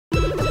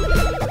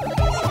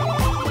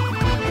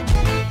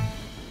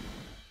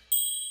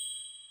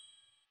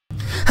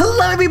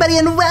Hello everybody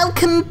and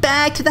welcome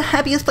back to the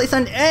happiest place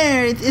on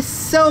earth, it's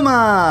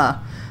SOMA!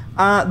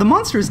 The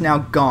monster is now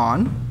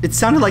gone. It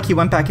sounded like he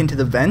went back into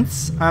the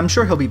vents. I'm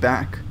sure he'll be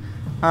back.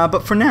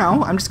 But for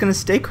now, I'm just gonna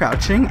stay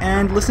crouching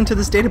and listen to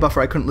this data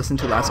buffer I couldn't listen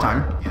to last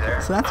time. You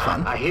there? So that's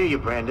fun. I hear you,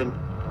 Brandon.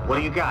 What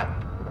do you got?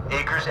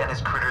 Akers and his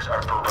critters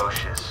are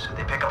ferocious.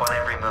 They pick up on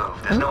every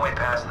move. There's no way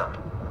past them.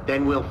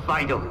 Then we'll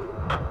fight them.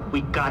 We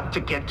got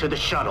to get to the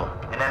shuttle.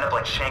 And end up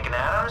like Shank and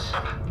Adams?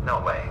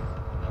 No way.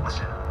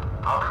 Listen,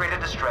 I'll create a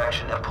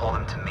distraction and pull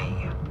them to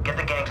me. Get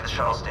the gang to the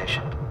shuttle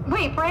station.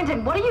 Wait,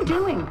 Brandon, what are you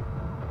doing?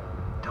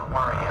 Don't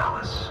worry,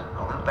 Alice.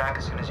 I'll loop back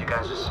as soon as you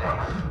guys are safe.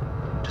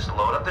 Just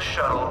load up the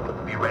shuttle,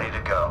 be ready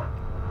to go.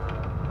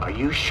 Are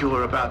you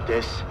sure about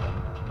this?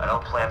 I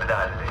don't plan to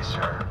die today,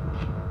 sir.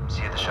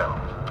 See you at the shuttle.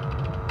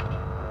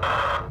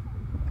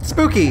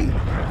 Spooky!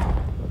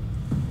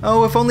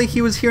 Oh, if only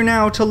he was here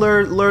now to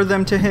lure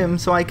them to him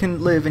so I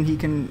can live and he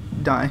can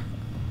die.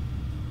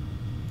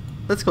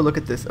 Let's go look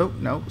at this. Oh,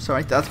 no,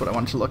 sorry, that's what I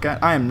wanted to look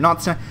at. I am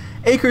not...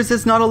 Akers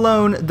is not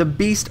alone. The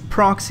beast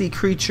proxy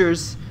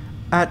creatures,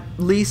 at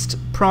least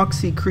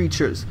proxy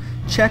creatures.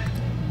 Check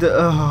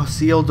the...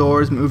 seal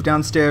doors, move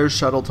downstairs,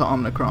 shuttle to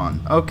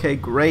Omnicron. Okay,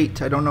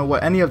 great. I don't know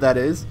what any of that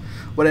is,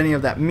 what any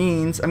of that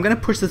means. I'm going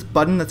to push this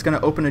button that's going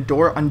to open a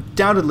door.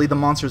 Undoubtedly, the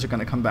monsters are going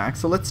to come back.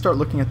 So let's start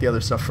looking at the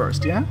other stuff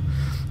first, yeah?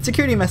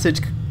 Security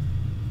message...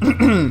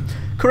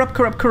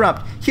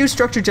 Corrupt. Huge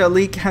structure gel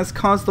leak has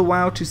caused the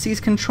WoW to seize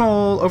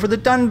control over the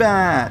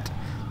Dunbat.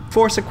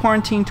 Force a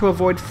quarantine to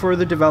avoid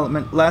further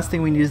development. Last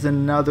thing we need is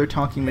another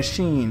talking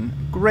machine.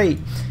 Great.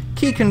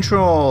 Key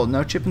control.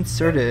 No chip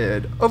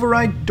inserted.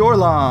 Override door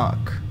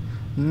lock.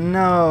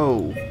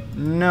 No,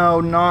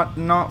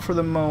 not for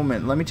the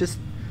moment. Let me just...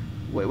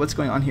 Wait, what's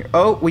going on here?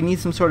 Oh, we need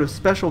some sort of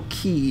special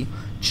key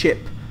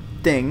chip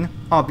thing,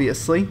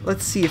 obviously.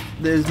 Let's see if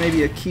there's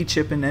maybe a key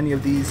chip in any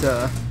of these,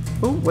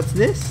 Oh, what's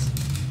this?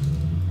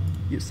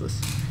 Useless.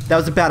 That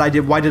was a bad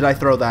idea. Why did I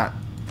throw that?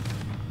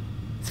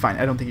 It's fine.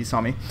 I don't think he saw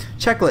me.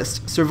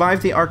 Checklist.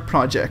 Survive the ARC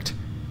project.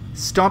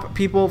 Stop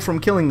people from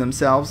killing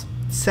themselves.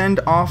 Send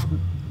off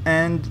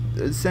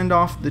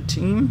the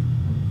team.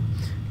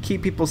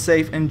 Keep people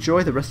safe.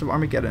 Enjoy the rest of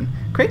Armageddon.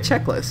 Great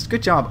checklist.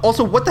 Good job.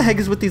 Also, what the heck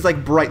is with these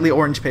like brightly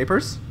orange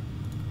papers?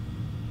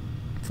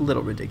 It's a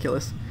little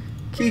ridiculous.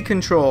 Key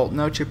control.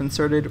 No chip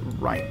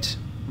inserted. Right.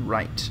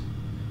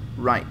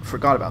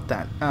 Forgot about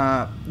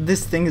that.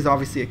 This thing is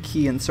obviously a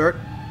key insert.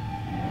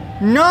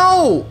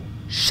 No!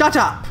 Shut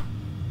up!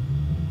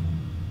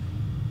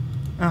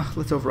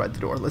 Let's override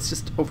the door. Let's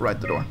just override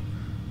the door.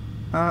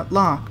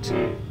 Locked.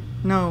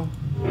 No.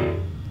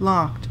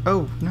 Locked.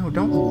 Oh, no,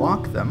 don't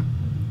lock them.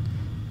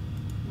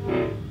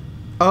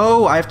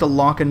 Oh, I have to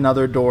lock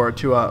another door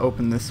to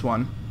open this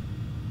one.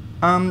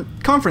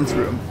 Conference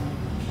room.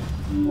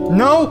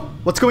 No!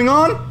 What's going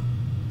on?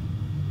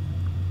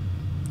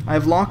 I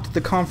have locked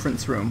the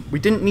conference room. We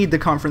didn't need the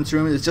conference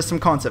room. It's just some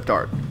concept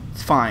art.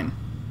 It's fine.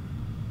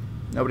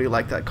 Nobody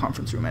liked that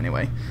conference room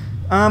anyway.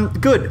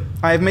 Good.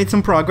 I have made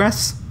some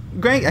progress.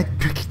 Great.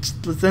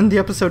 Let's end the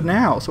episode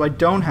now so I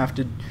don't have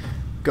to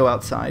go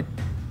outside.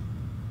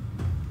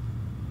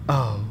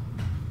 Oh.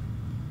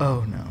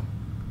 Oh, no.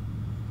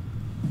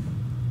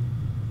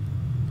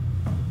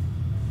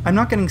 I'm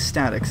not getting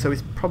static, so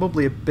he's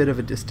probably a bit of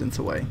a distance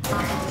away.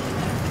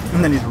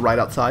 And then he's right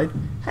outside.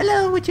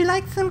 Hello, would you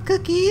like some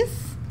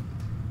cookies?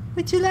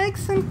 Would you like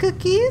some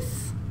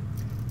cookies?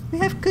 We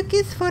have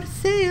cookies for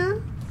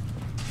sale.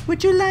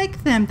 Would you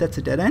like them? That's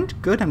a dead end.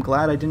 Good, I'm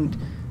glad I didn't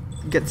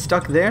get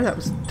stuck there. That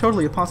was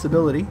totally a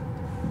possibility.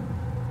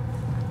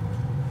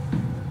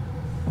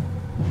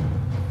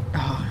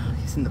 Oh,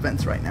 he's in the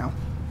vents right now.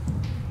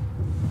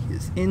 He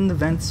is in the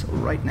vents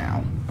right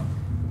now.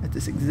 At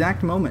this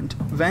exact moment.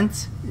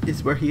 Vents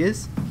is where he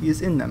is. He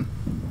is in them.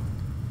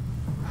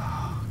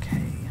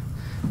 Okay.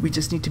 We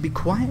just need to be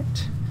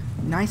quiet.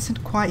 Nice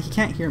and quiet. He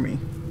can't hear me.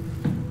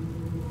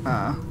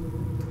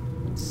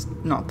 It's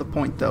not the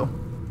point though.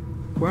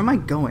 Where am I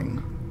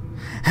going?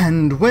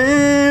 And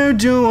where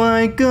do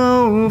I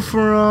go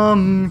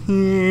from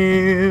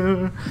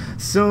here?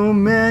 So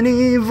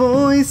many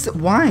voices.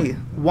 Why?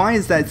 Why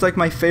is that? It's like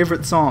my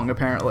favorite song,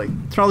 apparently.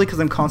 It's probably because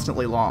I'm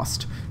constantly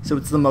lost, so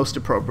it's the most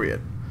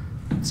appropriate.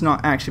 It's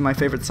not actually my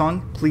favorite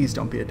song. Please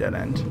don't be a dead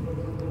end.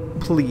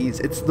 Please.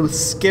 It's the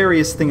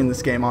scariest thing in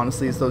this game,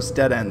 honestly, is those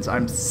dead ends.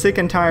 I'm sick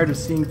and tired of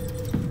seeing...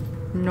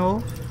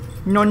 No.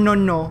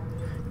 No.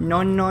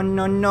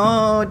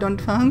 Don't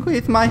fuck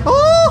with my...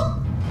 Oh!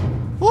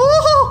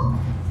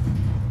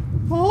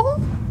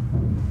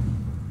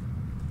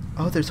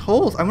 Oh, there's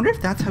holes. I wonder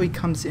if that's how he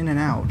comes in and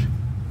out.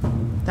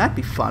 That'd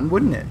be fun,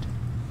 wouldn't it?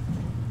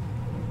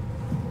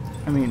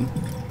 I mean,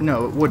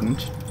 no, it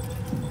wouldn't.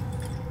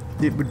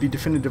 It would be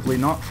definitively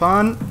not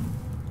fun.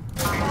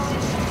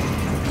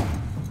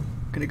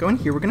 Gonna go in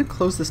here. We're gonna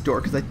close this door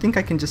because I think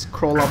I can just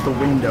crawl out the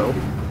window.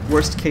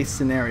 Worst case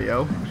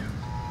scenario.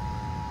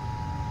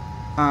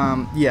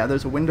 Yeah,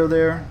 there's a window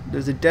there.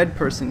 There's a dead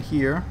person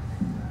here.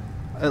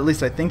 At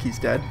least I think he's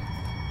dead.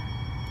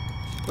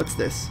 What's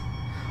this?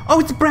 Oh,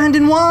 it's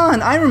Brandon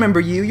 1! I remember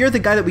you. You're the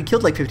guy that we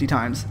killed like 50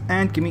 times.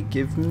 And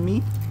give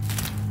me.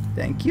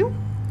 Thank you.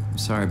 I'm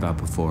sorry about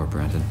before,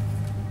 Brandon.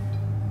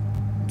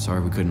 I'm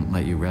sorry we couldn't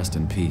let you rest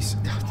in peace.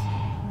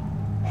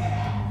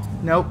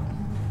 Nope.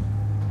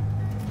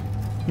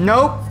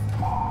 Nope.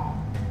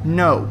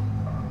 No.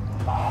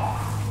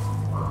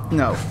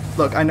 No.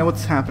 Look, I know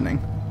what's happening.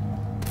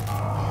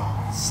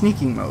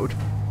 Sneaking mode.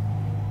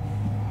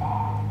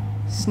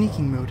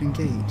 Sneaking mode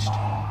engaged.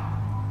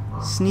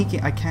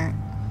 Sneaking. I can't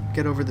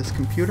get over this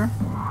computer.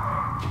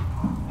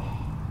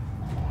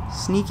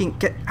 Sneaking.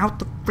 Get out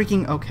the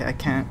freaking. Okay, I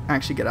can't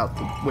actually get out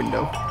the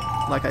window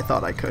like I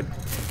thought I could.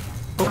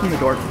 Open the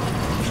door.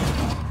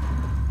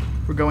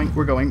 We're going.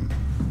 We're going.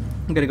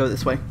 I'm gonna go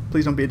this way.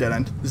 Please don't be a dead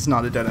end. This is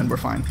not a dead end. We're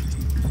fine.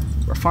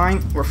 We're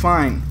fine. We're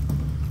fine.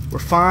 We're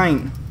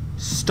fine.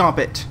 Stop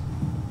it.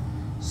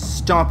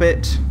 Stop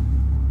it.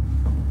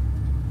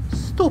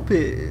 Stop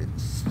it.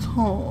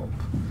 Stop.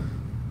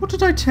 What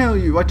did I tell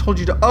you? I told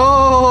you to.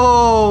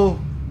 Oh!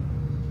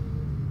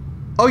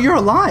 Oh, you're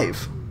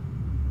alive.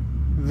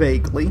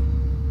 Vaguely.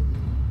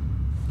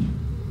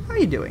 How are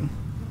you doing?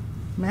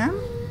 Ma'am?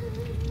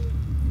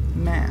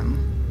 Ma'am?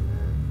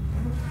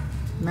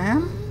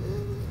 Ma'am?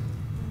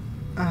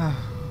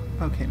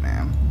 Okay,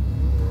 ma'am.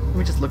 Let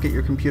me just look at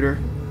your computer.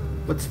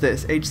 What's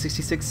this? Age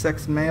 66,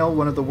 sex male,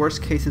 one of the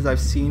worst cases I've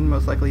seen,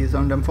 most likely his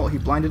own dumb fault. He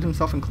blinded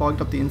himself and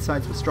clogged up the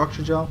insides with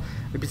structure gel.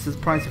 I'd be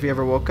surprised if he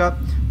ever woke up.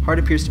 Heart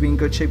appears to be in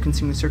good shape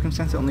considering the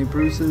circumstances, only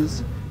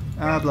bruises.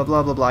 Blah,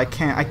 blah, blah, blah. I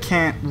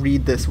can't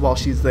read this while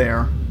she's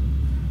there.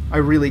 I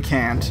really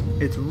can't.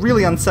 It's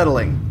really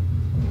unsettling.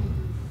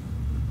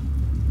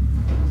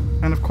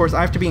 And of course,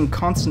 I have to be in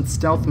constant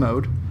stealth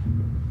mode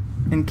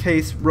in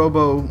case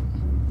Robo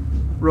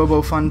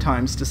Fun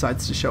Times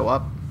decides to show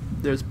up.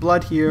 There's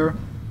blood here.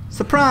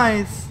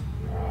 Surprise!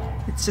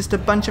 It's just a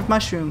bunch of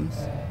mushrooms.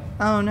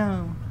 Oh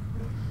no.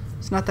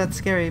 It's not that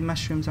scary.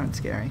 Mushrooms aren't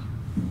scary.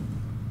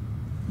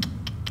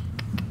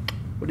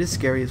 What is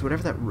scary is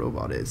whatever that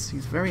robot is.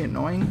 He's very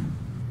annoying.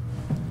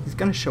 He's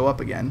gonna show up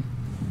again.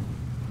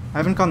 I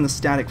haven't gone the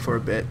static for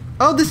a bit.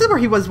 Oh, this is where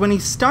he was when he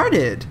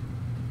started!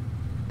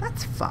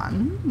 That's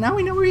fun. Now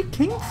we know where he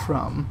came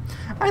from.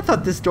 I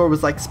thought this door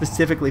was like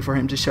specifically for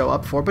him to show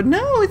up for, but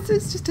no, it's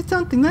just its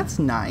own thing. That's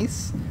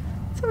nice.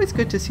 It's always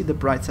good to see the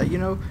bright side, you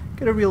know,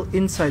 get a real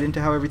insight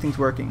into how everything's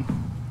working.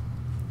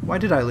 Why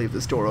did I leave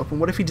this door open?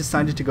 What if he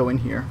decided to go in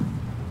here?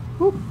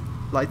 Oop,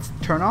 lights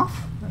turn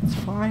off. That's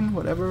fine,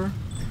 whatever.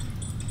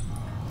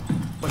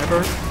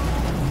 Whatever.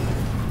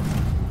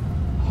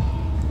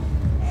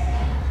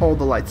 All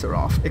the lights are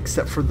off,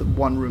 except for the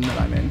one room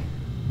that I'm in.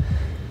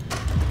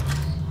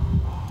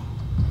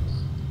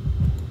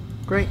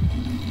 Great.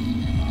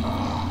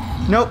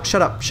 Nope,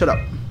 shut up, shut up.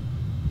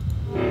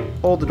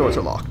 All the doors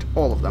are locked.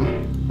 All of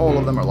them. All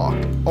of them are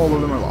locked. All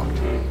of them are locked.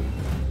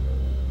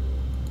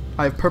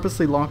 I've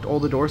purposely locked all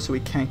the doors so he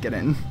can't get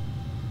in.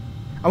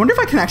 I wonder if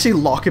I can actually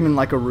lock him in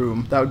like a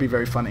room. That would be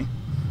very funny.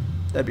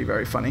 That'd be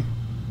very funny.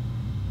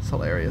 It's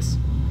hilarious.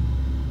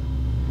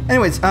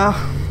 Anyways,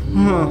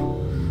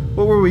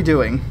 what were we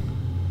doing?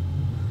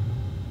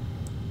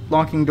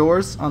 Locking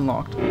doors?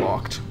 Unlocked.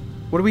 Locked.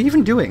 What are we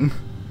even doing?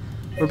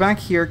 We're back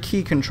here.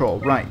 Key control.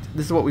 Right.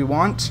 This is what we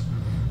want.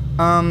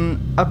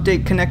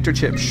 Update connector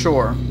chip.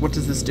 Sure. What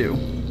does this do?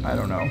 I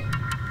don't know.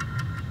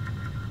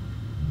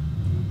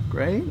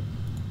 Great.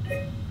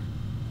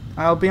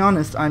 I'll be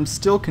honest, I'm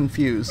still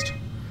confused.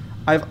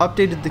 I've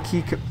updated the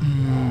key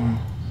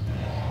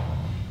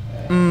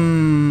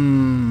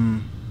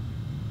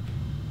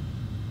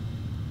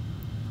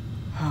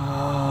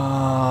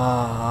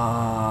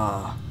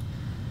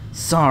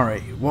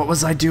Sorry, what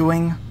was I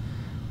doing?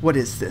 What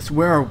is this?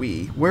 Where are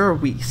we? Where are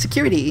we?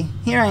 Security!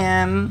 Here I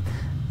am!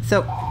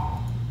 So...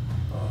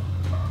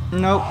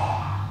 Nope.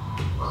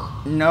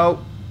 Nope.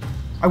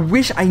 I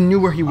wish I knew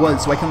where he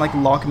was so I can, like,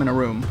 lock him in a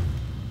room.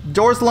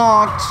 Door's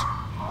locked!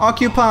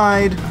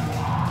 Occupied!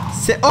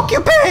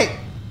 Occupy!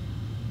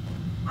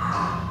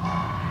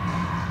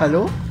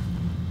 Hello?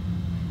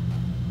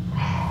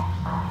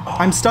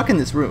 I'm stuck in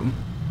this room.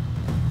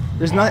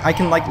 There's nothing I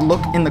can, like,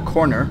 look in the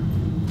corner.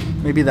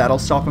 Maybe that'll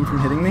stop him from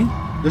hitting me.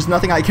 There's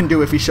nothing I can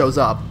do if he shows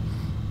up.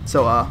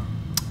 So,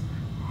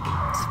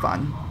 it's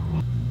fun.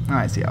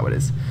 I see how it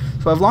is.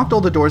 So I've locked all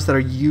the doors that are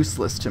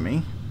useless to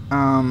me.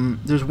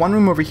 There's one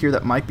room over here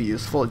that might be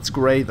useful. It's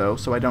gray, though,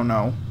 so I don't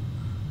know.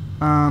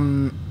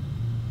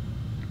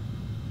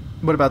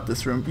 What about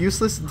this room?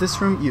 Useless? This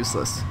room?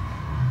 Useless.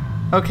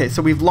 Okay,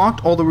 so we've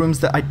locked all the rooms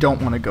that I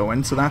don't want to go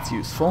in, so that's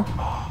useful.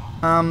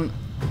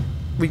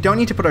 We don't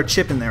need to put our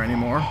chip in there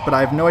anymore, but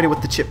I have no idea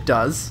what the chip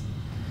does.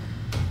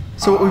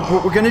 So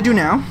what we're going to do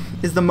now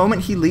is the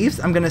moment he leaves,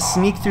 I'm going to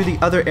sneak through the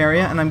other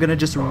area, and I'm going to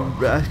just...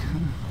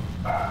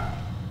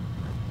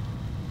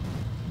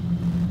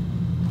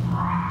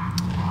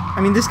 I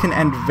mean, this can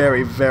end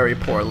very, very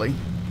poorly,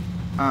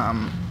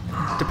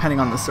 depending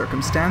on the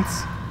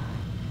circumstance.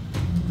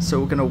 So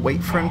we're going to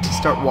wait for him to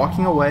start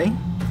walking away.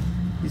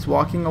 He's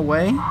walking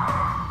away.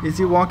 Is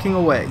he walking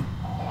away?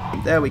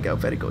 There we go.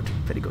 Very good.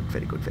 Very good.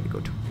 Very good. Very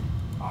good.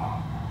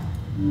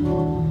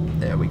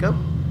 There we go.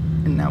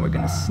 And now we're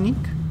gonna sneak.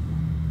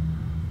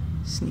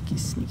 Sneaky,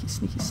 sneaky,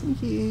 sneaky,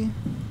 sneaky.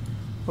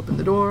 Open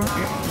the door.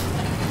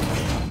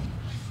 Yep.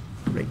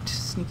 Great.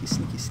 Sneaky,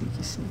 sneaky,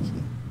 sneaky,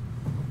 sneaky.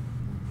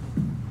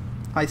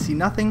 I see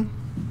nothing.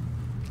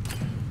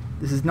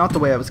 This is not the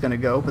way I was gonna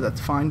go, but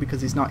that's fine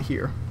because he's not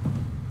here.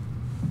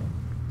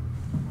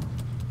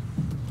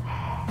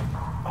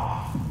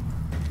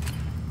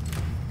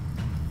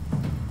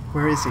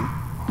 Where is he?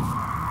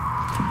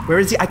 Where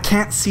is he? I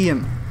can't see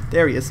him.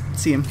 There he is.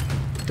 See him.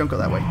 Don't go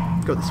that way.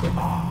 Go this way.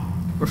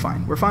 We're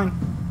fine. We're fine.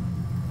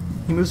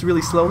 He moves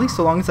really slowly,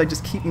 so long as I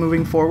just keep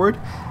moving forward.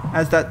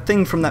 As that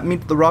thing from that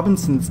Meet the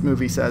Robinsons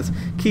movie says.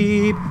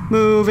 Keep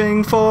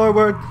moving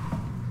forward.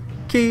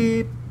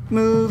 Keep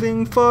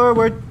moving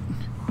forward.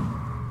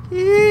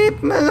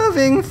 Keep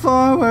moving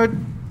forward.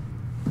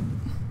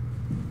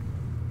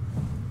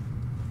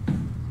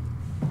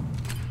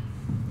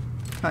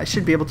 I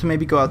should be able to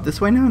maybe go out this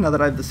way now that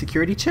I have the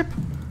security chip.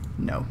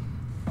 No.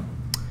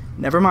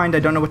 Never mind, I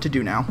don't know what to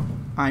do now.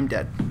 I'm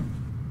dead.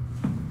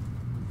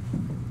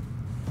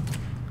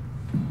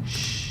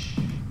 Shh.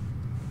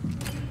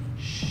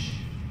 Shh.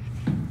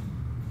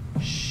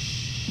 Shh.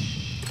 Shh.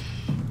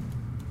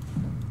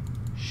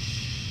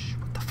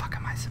 What the fuck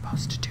am I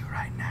supposed to do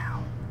right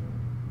now?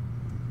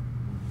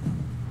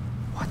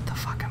 What the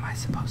fuck am I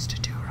supposed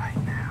to do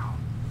right now?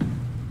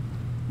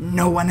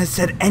 No one has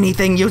said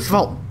anything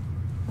useful!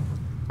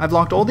 I've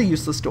locked all the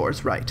useless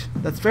doors, right.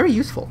 That's very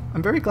useful.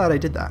 I'm very glad I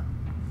did that.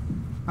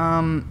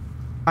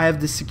 I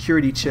have the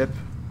security chip,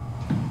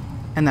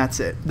 and that's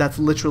it. That's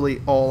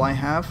literally all I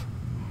have.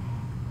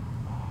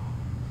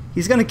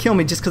 He's gonna kill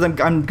me just because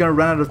I'm gonna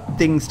run out of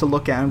things to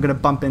look at. I'm gonna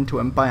bump into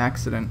him by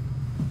accident.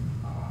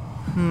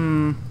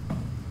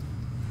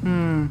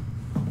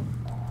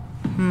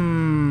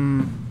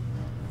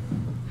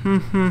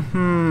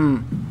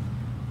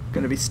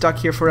 Gonna be stuck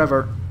here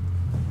forever.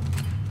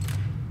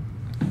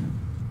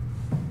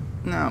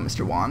 No,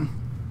 Mr. Juan.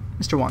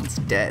 Mr. Juan's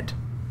dead.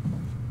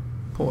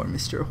 Poor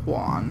Mr.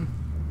 Juan.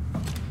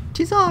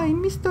 'Tis I,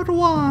 Mr.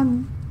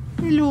 Juan.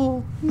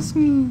 Hello, it's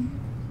me.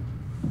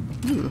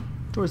 Ooh,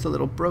 door's a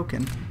little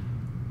broken.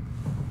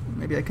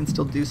 Maybe I can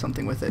still do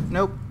something with it.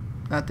 Nope.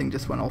 That thing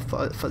just went all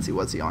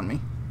fuzzy-wuzzy on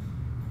me.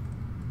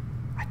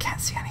 I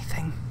can't see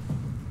anything.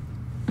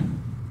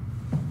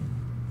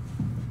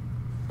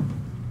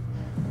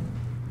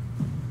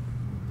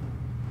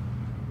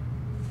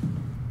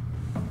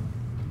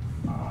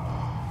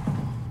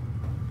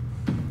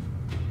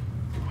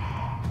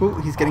 Ooh,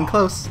 he's getting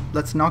close.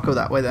 Let's not go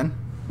that way then.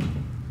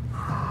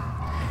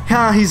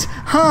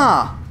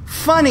 Ha,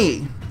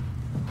 funny.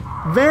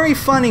 Very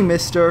funny,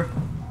 mister.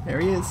 There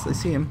he is. I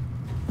see him.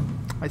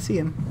 I see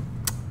him.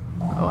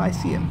 Oh, I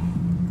see him.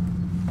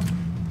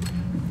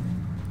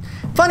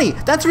 Funny.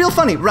 That's real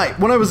funny. Right,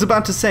 what I was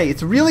about to say.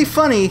 It's really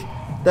funny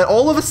that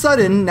all of a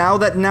sudden, now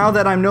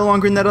that I'm no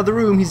longer in that other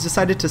room, he's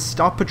decided to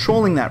stop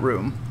patrolling that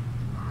room.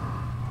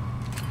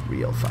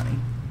 Real funny.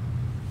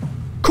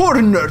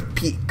 Corner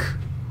peek.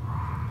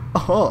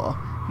 Oh,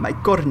 my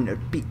corner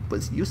peek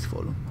was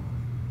useful.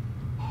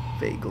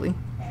 Vaguely.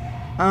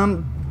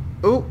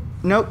 Oh,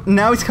 no,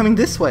 now he's coming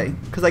this way,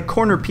 because I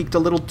corner peeked a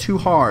little too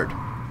hard.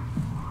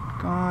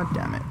 God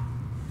damn it.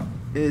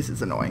 This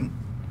is annoying.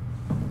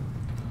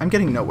 I'm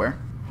getting nowhere.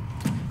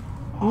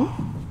 Ooh.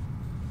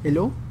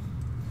 Hello?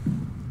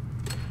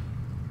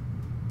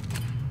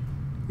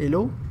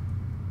 Hello?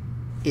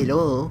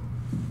 Hello?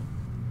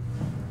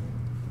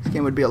 This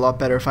game would be a lot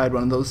better if I had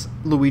one of those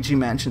Luigi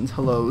Mansions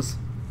hellos.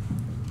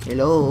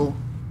 Hello?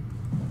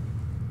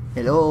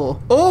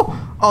 Hello?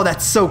 Oh! Oh,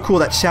 that's so cool.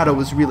 That shadow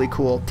was really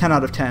cool. 10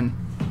 out of 10.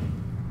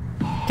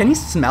 Can he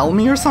smell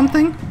me or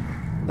something?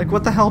 Like,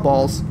 what the hell,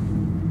 balls?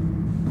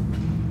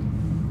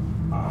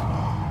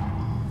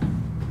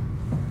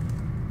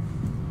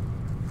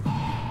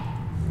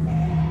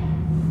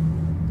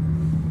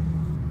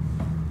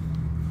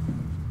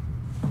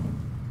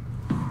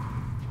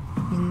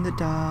 In the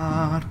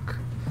dark.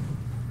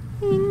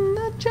 In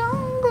the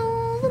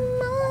jungle, the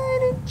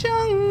mighty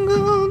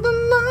jungle, the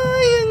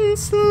lion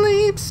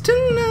sleeps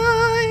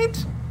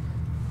tonight.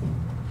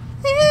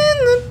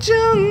 In the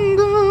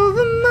jungle,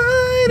 the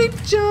mighty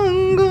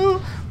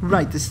jungle.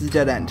 Right, this is a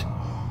dead end.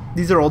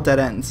 These are all dead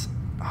ends.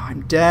 Oh,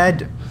 I'm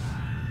dead.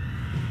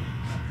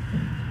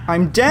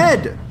 I'm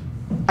dead.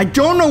 I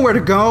don't know where to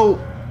go.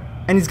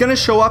 And he's gonna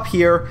show up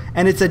here,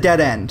 and it's a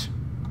dead end.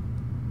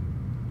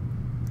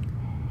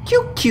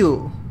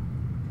 QQ.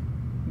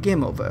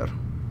 Game over.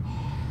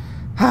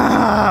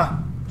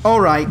 Ah.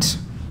 Alright.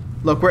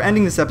 Look, we're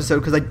ending this episode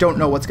because I don't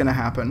know what's gonna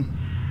happen.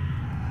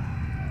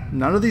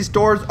 None of these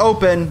doors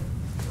open.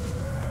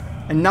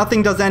 And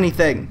nothing does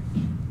anything.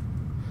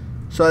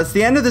 So that's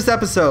the end of this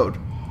episode.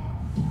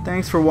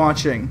 Thanks for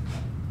watching.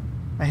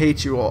 I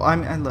hate you all. I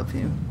love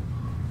you.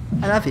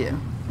 I love you.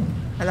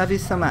 I love you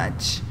so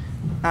much.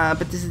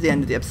 But this is the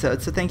end of the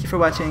episode. So thank you for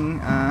watching.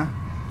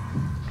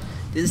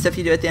 This is stuff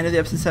you do at the end of the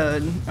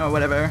episode. Or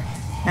whatever.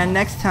 And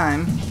next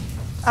time.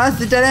 Oh, it's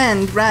the dead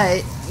end.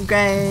 Right.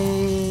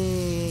 Great.